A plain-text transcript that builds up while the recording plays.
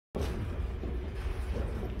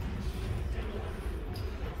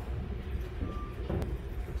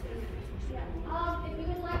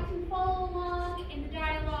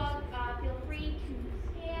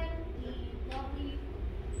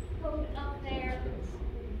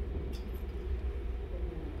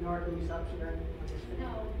ignored the reception or anything like this?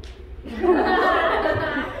 No.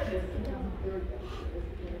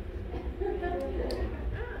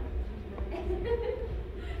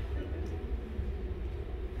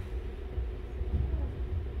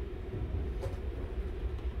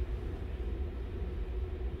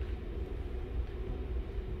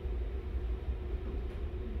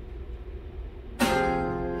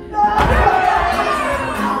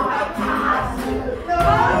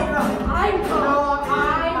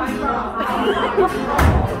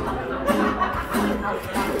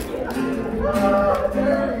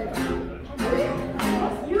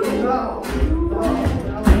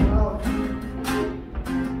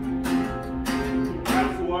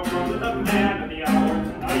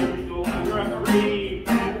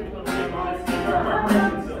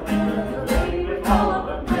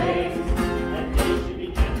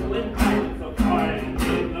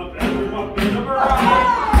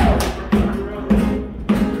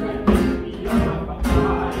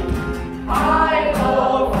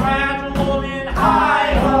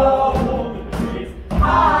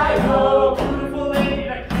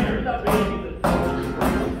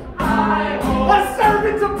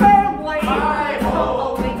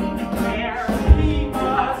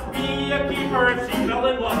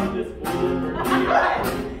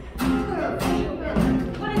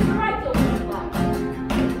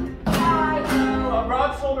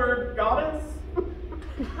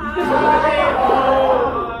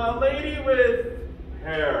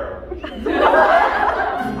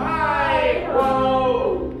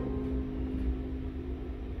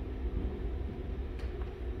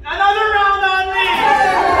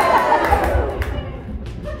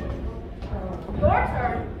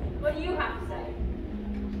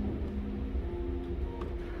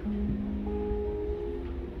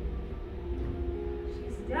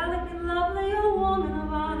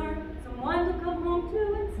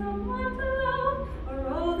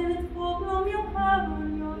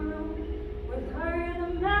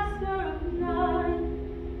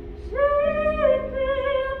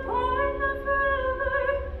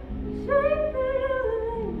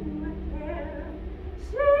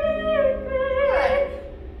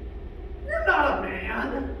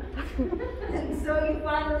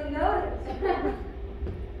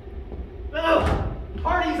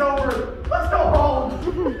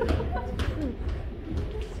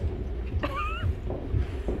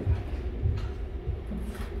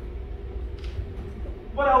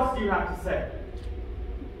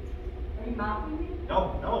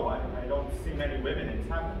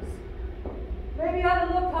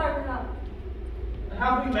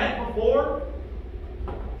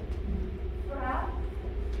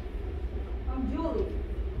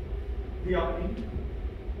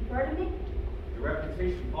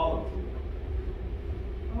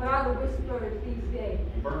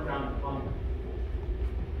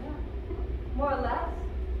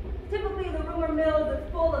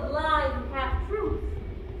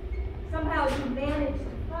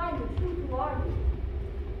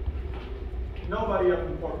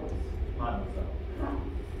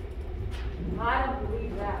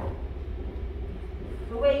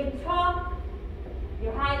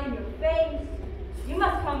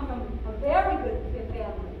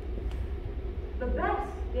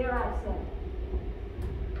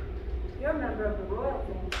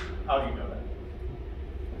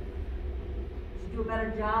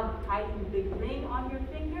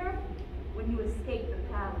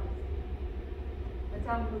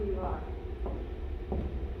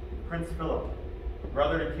 Philippe,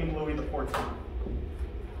 brother to King Louis XIV.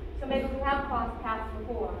 So maybe we have crossed paths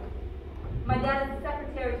before. My dad is the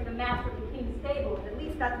secretary to the master of the king's stable, and at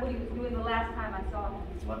least that's what he was doing the last time I saw him.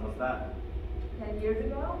 When was that? 10 years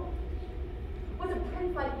ago? What's a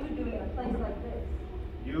prince like you doing in a place like this?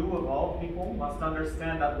 You, of all people, must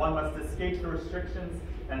understand that one must escape the restrictions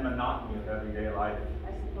and monotony of everyday life.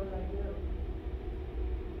 I suppose I do.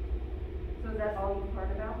 So is that all you've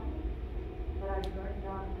heard about me? That I burned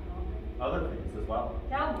down the home? Other things as well.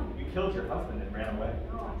 Tell me. You killed your husband and ran away.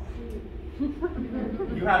 Oh, I see.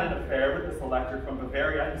 You had an affair with this elector from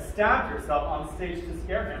Bavaria and stabbed yourself on stage to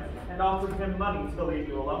scare him and offered him money to leave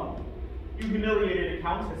you alone. You humiliated a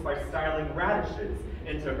countess by styling radishes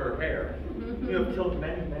into her hair. You have killed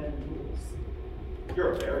many men and mules.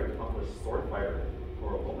 You're a very accomplished sword fighter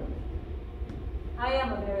for a woman. I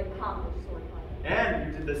am a very accomplished sword fighter.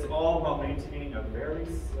 And you did this all while maintaining a very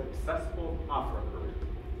successful opera career.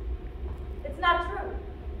 It's not true.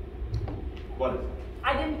 What is it?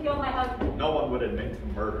 I didn't kill my husband. No one would admit to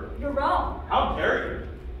murder. You're wrong. How dare you?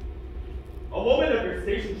 A woman of your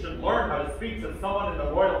station should learn how to speak to someone in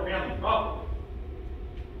the royal family properly.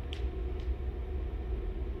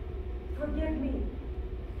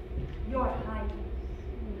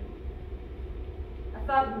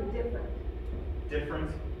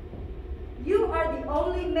 different? You are the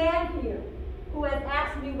only man here who has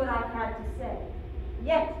asked me what I had to say.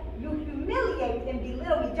 Yet, you humiliate and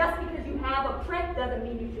belittle me just because you have a prick doesn't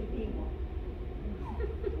mean you should be one.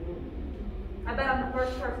 I bet I'm the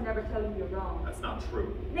first person to ever tell you you're wrong. That's not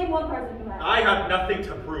true. Name one person who has. I have nothing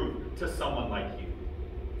to prove to someone like you.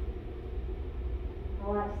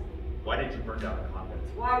 Oh, I see. Why did you burn down the convent?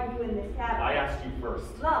 Why are you in this cabin? I asked you first.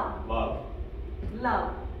 Love. Love.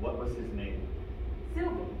 Love. What was his name?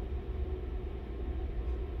 Sylvie.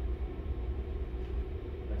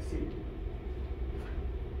 I see.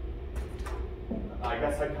 I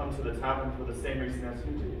guess I come to the tavern for the same reason as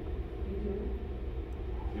you do. You do?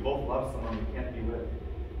 We both love someone we can't be with.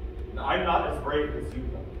 I'm not as brave as you,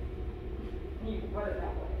 though. You put it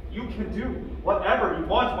that way. You can do whatever you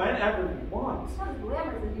want, whenever you want. It's not as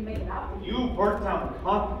glamorous as you make it out to be. You burnt down the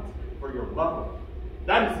convent for your love.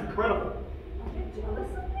 That is incredible. Are you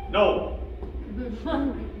jealous of me? No. You're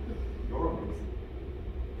amazing.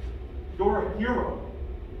 You're a hero.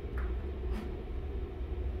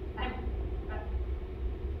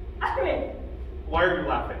 I mean... Why are you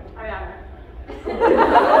laughing? I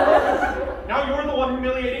Now you're the one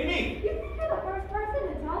humiliating me. You think you're the first person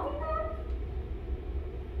to tell me that?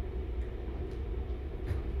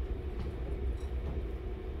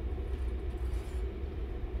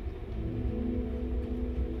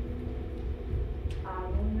 I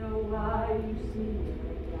don't know why you see me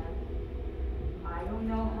like that. I don't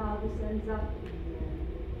know how this ends up in the end.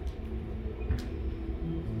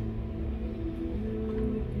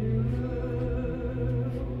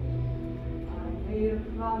 I made a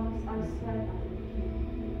promise I said I would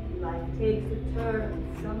keep. Life takes a turn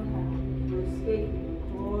somehow to escape the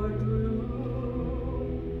courtroom.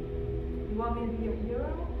 You want me to be a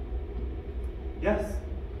hero? Yes.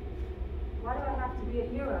 Why do I have to be a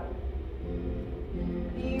hero?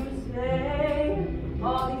 You say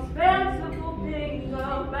all these fanciful things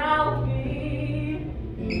about me.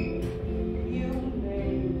 You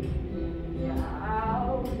make me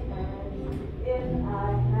out as if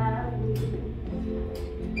I have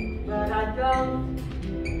you. But I don't,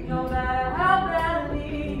 no matter how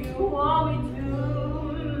badly you want me to.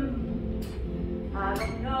 I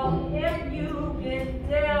don't know if you can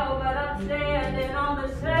tell, but I'm standing on the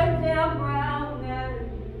same damn ground as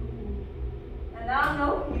you. And I'm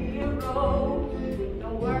no hero, think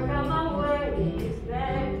don't work out my way,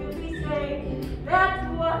 expect to be safe, that's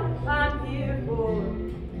what I'm here for.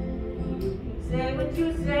 You can say what you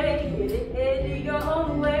say, get it into your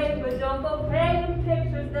own way, but don't go painting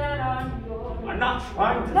pictures that aren't yours. I'm not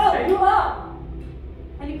trying to say... No, you are!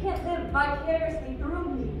 And you can't live vicariously through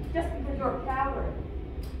me just because you're a coward.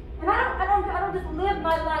 And I don't just live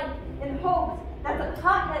my life in hopes that the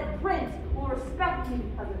hothead prince will respect me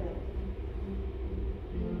because of it.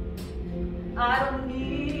 I don't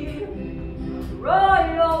need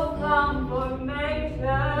royal confirmation.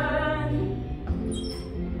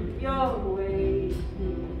 You're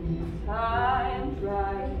wasting time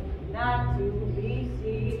trying not to be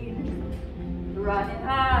seen. Run and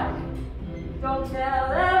hide. Don't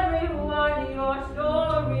tell everyone your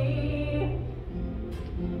story.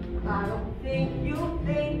 I don't think you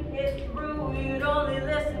think it through. You'd only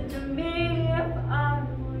listen to me if I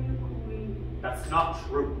were your queen. That's not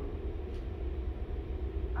true.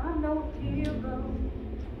 I'm no hero.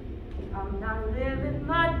 I'm not living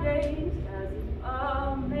my days as an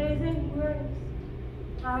amazing grace.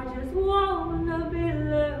 I just wanna be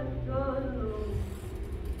left alone.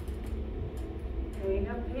 Paint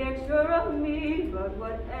a picture of me, but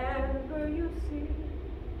whatever you see,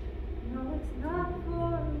 no, it's not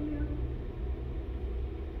for you.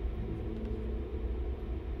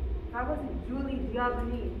 If I wasn't Julie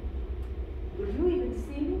Diabini, would you even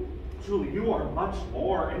see me? Julie, you are much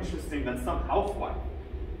more interesting than some housewife.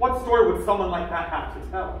 What story would someone like that have to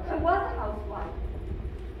tell? I was a housewife.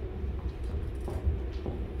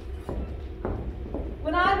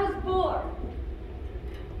 When I was born,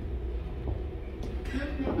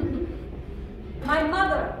 my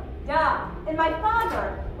mother died, and my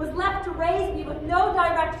father was left to raise me with no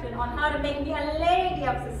direction on how to make me a lady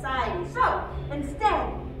of society. So,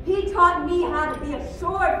 instead, he taught me how to be a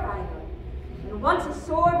sword fighter. And once a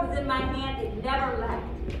sword was in my hand, it never left.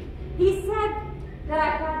 He said that I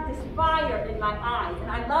had this fire in my eyes, and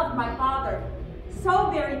I loved my father so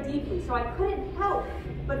very deeply, so I couldn't help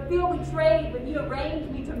but feel betrayed when he arranged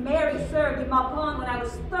me to marry Sir de Maupin when I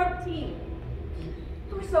was 13.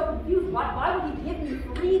 I was so confused. Why would he give me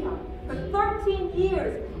freedom for 13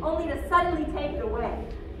 years, only to suddenly take it away?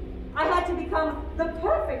 I had to become the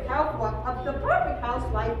perfect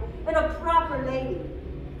housewife and a proper lady.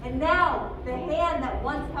 And now, the hand that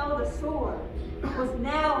once held a sword was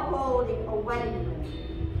now holding a wedding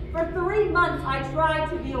ring. For 3 months, I tried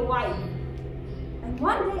to be a wife. And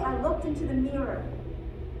one day, I looked into the mirror,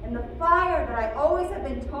 and the fire that I always had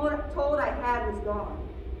been told I had was gone.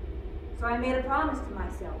 So I made a promise to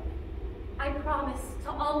myself. I promise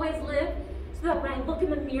to always live so that when I look in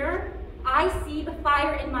the mirror, I see the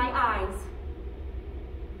fire in my eyes.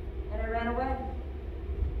 And I ran away.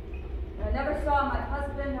 And I never saw my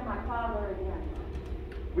husband or my father again.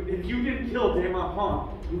 If you didn't kill De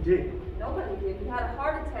Mahon, who did? Nobody did. He had a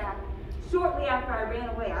heart attack shortly after I ran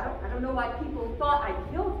away. I don't know why people thought I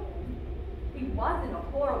killed him. He wasn't a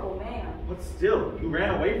horrible man. But still, you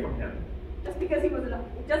ran away from him. Just because he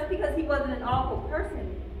wasn't an awful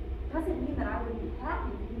person doesn't mean that I would be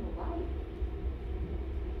happy being a wife.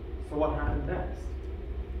 So what happened next?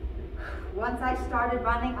 Once I started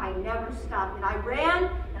running, I never stopped. And I ran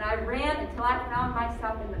until I found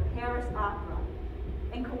myself in the Paris Opera.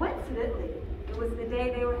 And coincidentally, it was the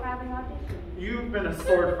day they were having auditions. You've been a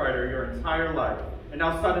sword fighter your entire life, and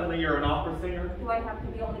now suddenly you're an opera singer? Do I have to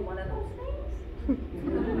be only one of those things?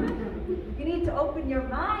 You need to open your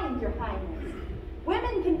mind, Your Highness.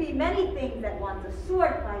 Women can be many things at once: a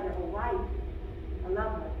sword fighter, a wife, a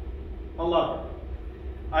lover. A lover.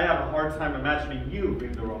 I have a hard time imagining you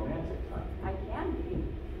being the romantic type. I can be.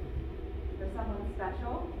 For someone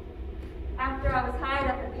special. After I was hired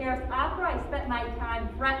at the Paris Opera, I spent my time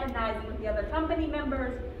fraternizing with the other company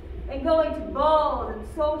members and going to balls and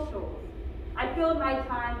socials. I filled my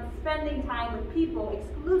time spending time with people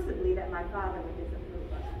exclusively that my father would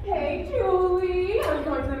disapprove of. Hey, Julie, are you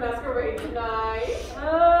going to the masquerade tonight? I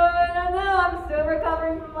don't know. I'm still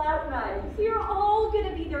recovering from last night. You're all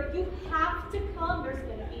gonna be there. You have to come. There's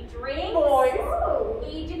gonna be drinks, Boys.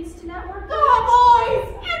 agents to network. Oh, boys!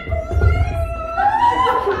 And boys!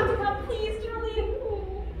 You have to come, please, Julie.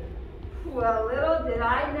 Well, little did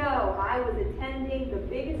I know I was attending the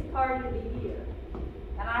biggest party of the year,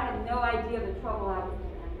 and I had no idea the trouble I was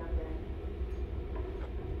going to end up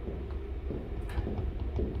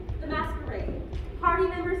in. The masquerade. Party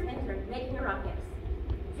members enter, making a ruckus.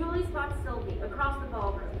 Julie spots Sylvie across the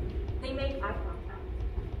ballroom. They make eye contact.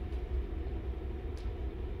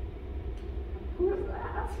 Who is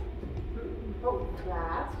that? Oh,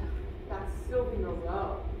 that's Sylvie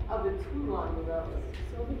Moreau of the Toulon Moreau.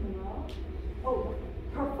 Sylvie Moreau? Oh,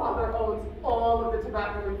 her father owns all of the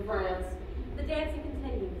tobacco in France. The dancing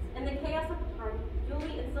continues. In the chaos of the party,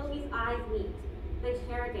 Julie and Sylvie's eyes meet. They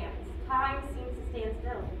share a dance. Time seems to stand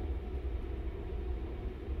still.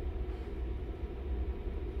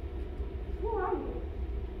 Who are you?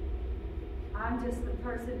 I'm just the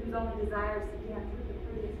person whose only desire is to dance with the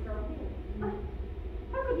prettiest girl here.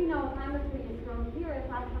 How could you know if I'm the prettiest girl here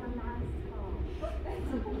if I have a mask on?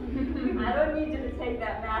 I don't need you to take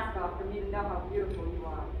that mask off for me to know how beautiful you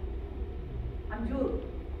are. I'm Julie.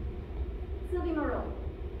 Sylvie Moreau.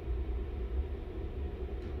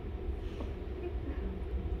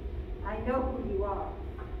 I know who you are.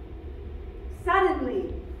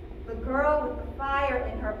 Suddenly, the girl with the fire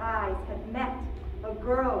in her eyes had met a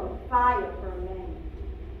girl with fire for a name.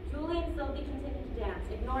 Julie and Sylvie continue to dance,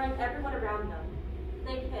 ignoring everyone around them.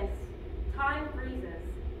 They kiss. Time freezes.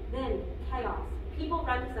 Then, chaos. People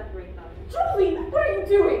run to separate them. Julie, what are you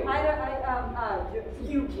doing?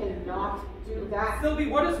 You cannot do that. Sylvie,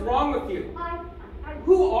 what is wrong with you? I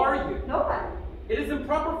Who are you? Nobody. It is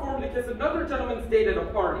improper form to kiss another gentleman's date at a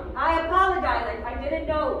party. I apologize. I didn't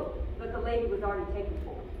know that the lady was already taken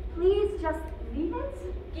for. please just leave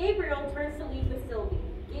it. Gabriel turns to leave with Sylvie.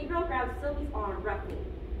 Gabriel grabs Sylvie's arm roughly.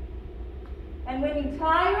 And when you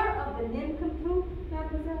tire of the nincompoop,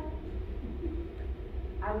 mademoiselle,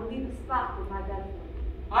 I will leave the spot with my benefit.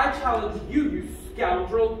 I challenge you, you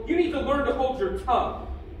scoundrel. You need to learn to hold your tongue.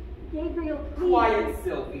 Gabriel, please. Quiet,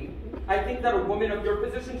 Sylvie. I think that a woman of your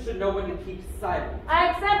position should know when to keep silent.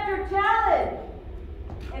 I accept your challenge.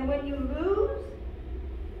 And when you lose,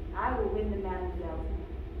 I will win the mademoiselle.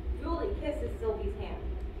 Julie kisses Sylvie's hand.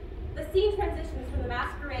 The scene transitions from the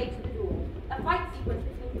masquerade to the duel. A fight sequence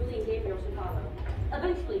between Julie and Gabriel should follow.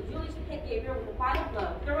 Eventually, Julie should hit Gabriel with a final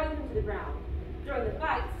blow, throwing him to the ground. During the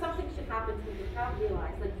fight, something should happen to make the crowd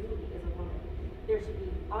realize that Julie is a woman. There should be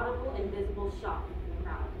audible and visible shock from the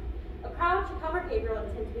crowd. A crowd should cover Gabriel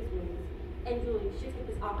and tend to his wounds, and Julie should take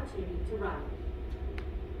this opportunity to run.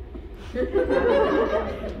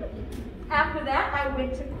 After that, I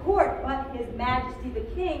went to court, but His Majesty the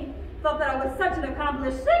King thought that I was such an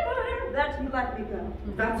accomplished singer that he let me go.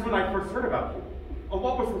 That's when I first heard about you.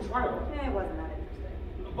 What was the trial? It wasn't that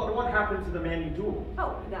interesting. But what happened to the man you dueled?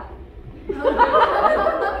 Oh, he died.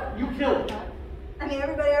 You killed him. And mean,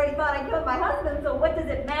 everybody already thought I killed my husband, so what does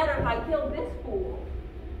it matter if I killed this fool?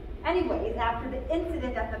 Anyways, after the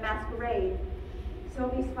incident at the masquerade,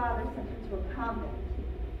 Sylvie's father sent her to a convent,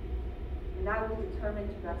 and I was determined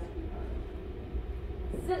to rescue her.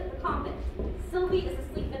 The convent. Sylvie is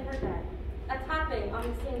asleep in her bed. A tapping on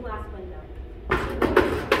the stained glass window.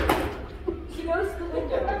 She goes to the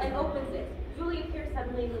window and opens it. Julie appears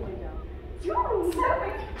suddenly in the window. Julie!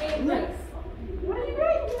 They embrace. What are you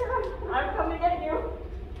doing here? I'm coming to get you.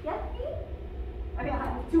 Get me? I mean, I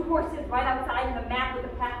have 2 horses right outside and a map with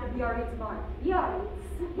a path to Biarritz mark. Biarritz?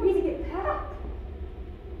 You need to get packed?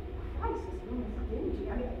 Christ, this room is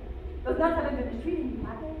dingy. I mean, those nuns haven't been mistreating you,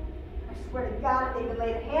 have they? I swear to God, if they even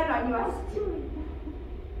laid a hand on you, I was Julie.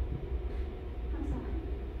 I'm sorry.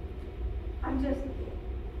 I'm just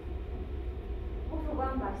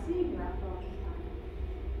overwhelmed by seeing you after all this time.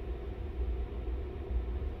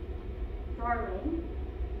 Darling,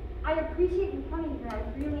 I appreciate you coming here. I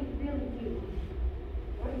really, really do.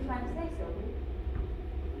 What are you trying to say, Sylvie?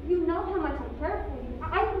 You know how much I care for you.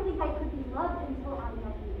 I didn't think I could be loved until I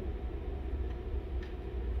met you.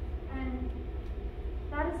 And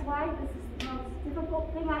that is why this is the most difficult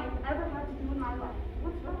thing I have ever had to do in my life.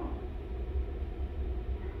 What's wrong?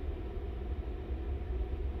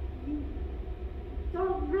 You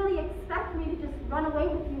don't really expect me to just run away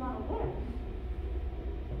with you on a whim.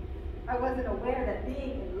 I wasn't aware that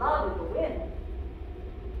being in love is a win.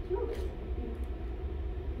 Julie,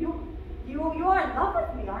 you are in love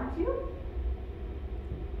with me, aren't you?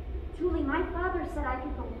 Julie, my father said I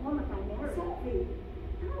could go home if I married. Sylvie.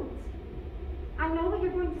 Don't. I know what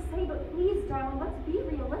you're going to say, but please, darling, let's be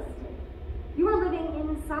realistic. You are living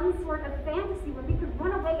in some sort of fantasy where we could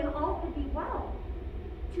run away and all could be well.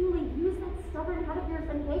 Julie, use that stubborn head of yours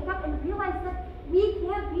and wake up and realize that we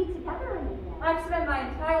can't be together anymore. I've spent my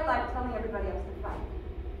entire life telling everybody else to fight.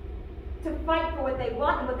 To fight for what they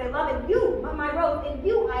want and what they love. And you, my Rose, in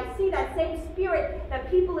you, I see that same spirit that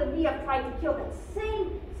people in me have tried to kill. That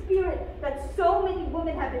same spirit that so many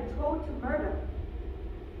women have been told to murder.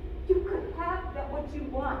 You could have what you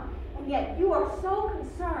want. And yet you are so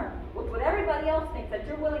concerned with what everybody else thinks that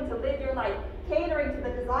you're willing to live your life catering to the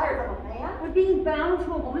desires of a man. Would being bound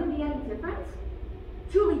to a woman be any different?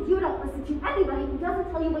 Julie, you don't listen to anybody who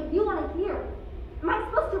doesn't tell you what you want to hear. Am I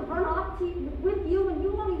supposed to run off with you and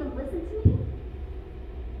you won't even listen to me?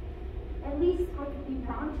 At least I could be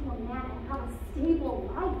bound to a man and have a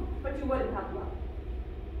stable life. But you wouldn't have love.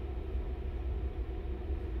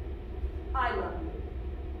 I love you.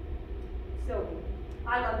 Sylvie,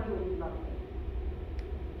 I love you and you love me.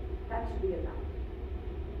 That should be enough.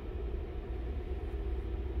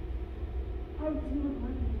 I do love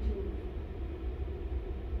you, Julie.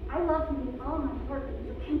 I love you with all my heart, but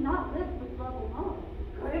you cannot live with love alone.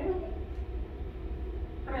 Couldn't we?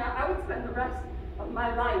 I mean, I would spend the rest of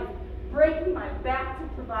my life breaking my back to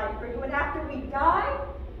provide for you, and after we die,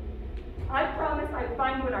 I promise I'd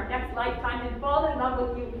find you in our next lifetime and fall in love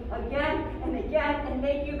with you again and again and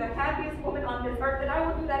make you the happiest woman on this earth, and I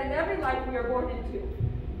will do that in every life we are born into.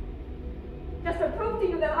 Just to prove to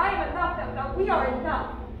you that I am enough, that we are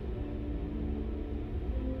enough.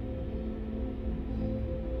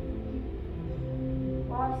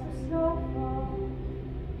 Watch the snow fall,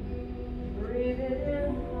 breathe it in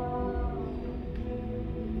love.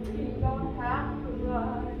 We don't have to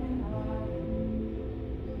run and hide.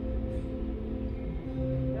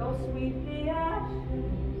 They'll sweep the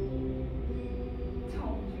ashes,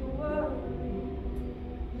 don't you worry.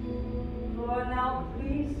 For now,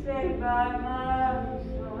 please stay by my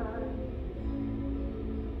side.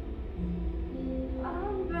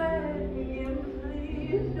 I'm begging,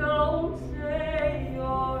 please don't say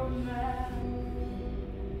you're mad.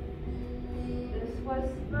 This was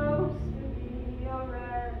supposed to be your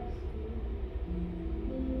rescue.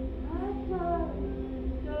 My darling,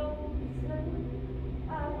 don't say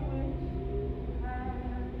I wish you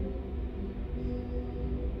had.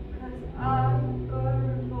 'Cause I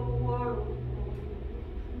burn the world.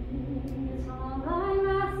 Please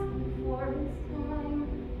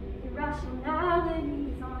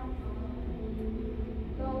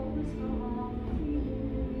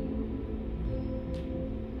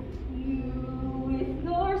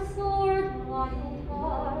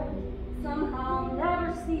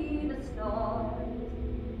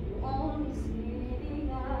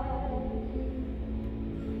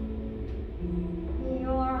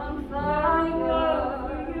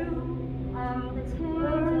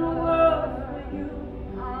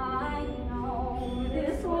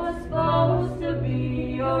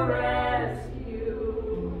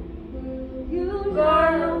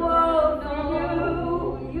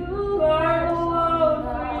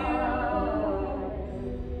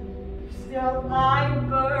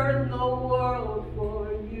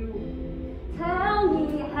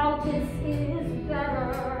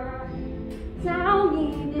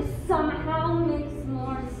me this somehow makes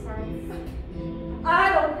more sense. I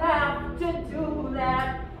don't have to do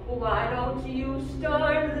that. Why don't you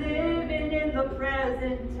start living in the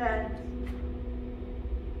present tense?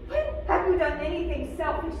 When have you done anything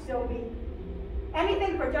selfish, Sylvie?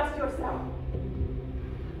 Anything for just yourself?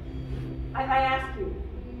 I ask you,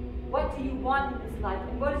 what do you want in this life,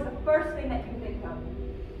 and what is the first thing that you think of?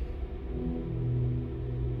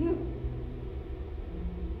 You.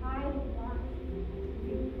 I want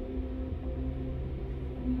you.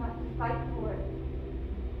 And you have to fight for it.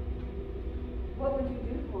 What would you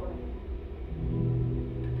do for it?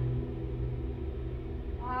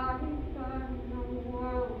 I burn the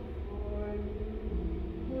world for you.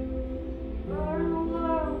 Burn the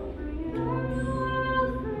world for you. Burn the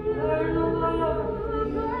world for you. Burn the world for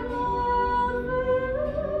you. Burn the world for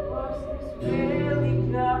you. Was this really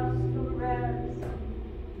just a rest?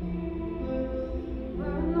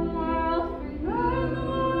 Burn the world for you. Burn the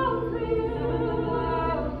world for you.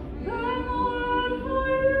 Burn the world for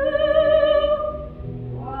you.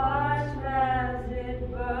 Watch as it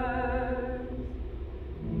burns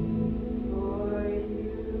for you.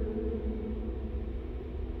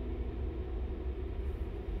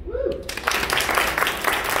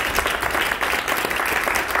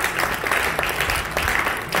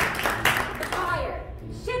 The fire!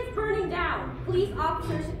 Ship's burning down! Police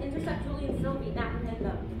officers should intercept Julie and Sylvie and apprehend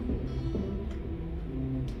them.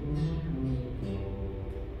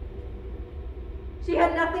 She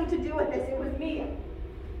had nothing to do with this. It was me.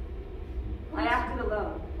 I acted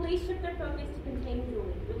alone. Police shift their focus to contain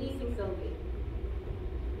Julie, releasing Sylvie.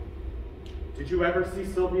 Did you ever see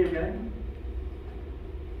Sylvie again?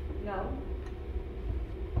 No.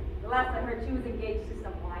 The last I heard, she was engaged to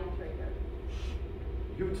some wine trader.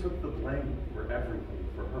 You took the blame for everything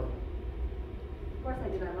for her. Of course I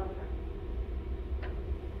did. I love her.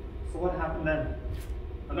 So what happened then?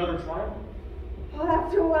 Another trial? Well,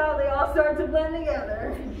 after a while, they all started to blend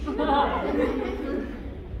together.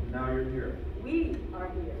 Now you're here. We are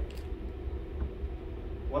here.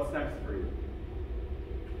 What's next for you?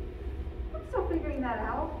 I'm still figuring that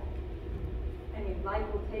out. I mean, life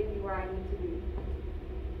will take me where I need to be.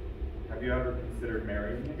 Have you ever considered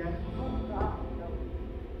marrying again? Oh, God, no.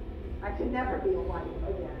 I could never be a wife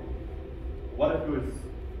again. What if it was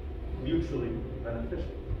mutually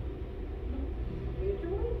beneficial?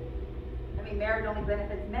 Mutually? I mean, marriage only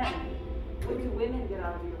benefits men. What do women get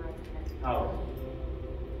out of your arrangement? Power.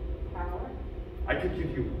 Power? I could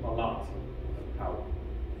give you a lot of power.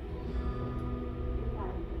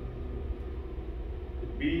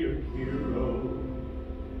 Be your hero.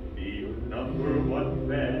 Be your number one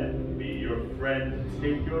fan. Be your friend.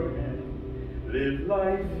 Take your hand. Live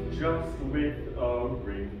life just with a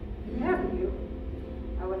ring. Never you.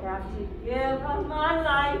 I would have to give up my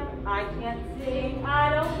life. I can't sing,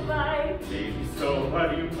 I don't fight. Maybe so,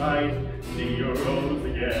 but you might see your rose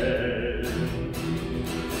again.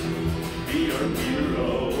 Be your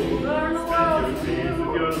hero. Burn the world Spend your days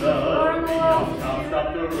for with your you. love. Burn the Be world your town, for stop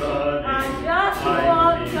the running. I just I'd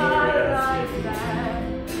want be to your like rescue. that.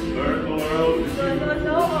 Burn the world with But you. there's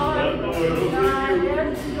no harm. Burn the world God, with you.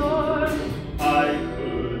 there's a storm. I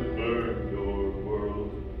could burn your world.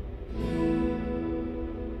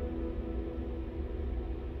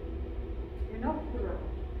 You're no hero.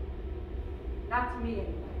 Not to me,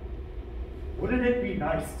 anyway. Wouldn't it be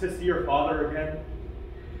nice to see your father again?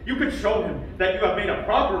 You could show him that you have made a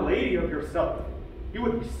proper lady of yourself. He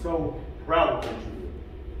would be so proud of you.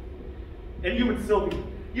 And you and Sylvie,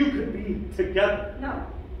 you could be together. No.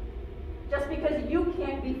 Just because you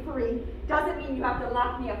can't be free doesn't mean you have to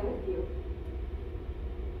lock me up with you.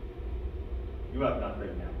 You have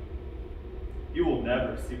nothing now. You will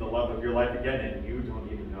never see the love of your life again, and you don't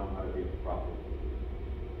even know how to be a proper woman.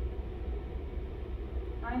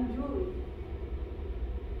 I'm Julie.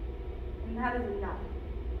 And that is enough.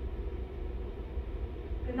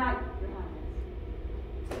 Good night, Your Highness.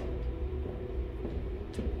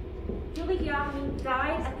 Julie Yeonmi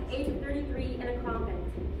died at the age of 33 in a convent.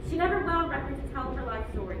 She never went on record to tell her life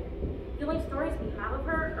story. The only stories we have of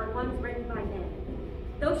her are ones written by men.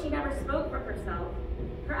 Though she never spoke for herself,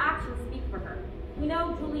 her actions speak for her. We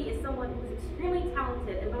know Julie is someone who was extremely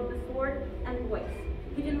talented in both the sword and voice,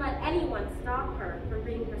 who didn't let anyone stop her from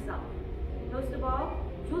being herself. Most of all,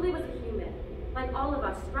 Julie was a human, like all of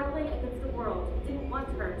us, struggling against a world who didn't want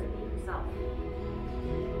her to be herself.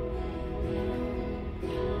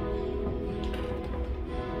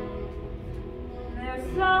 There's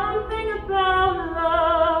something about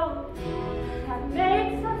love that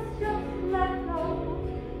makes us just let go.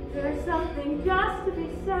 There's something just to be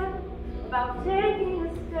said about taking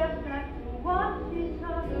a step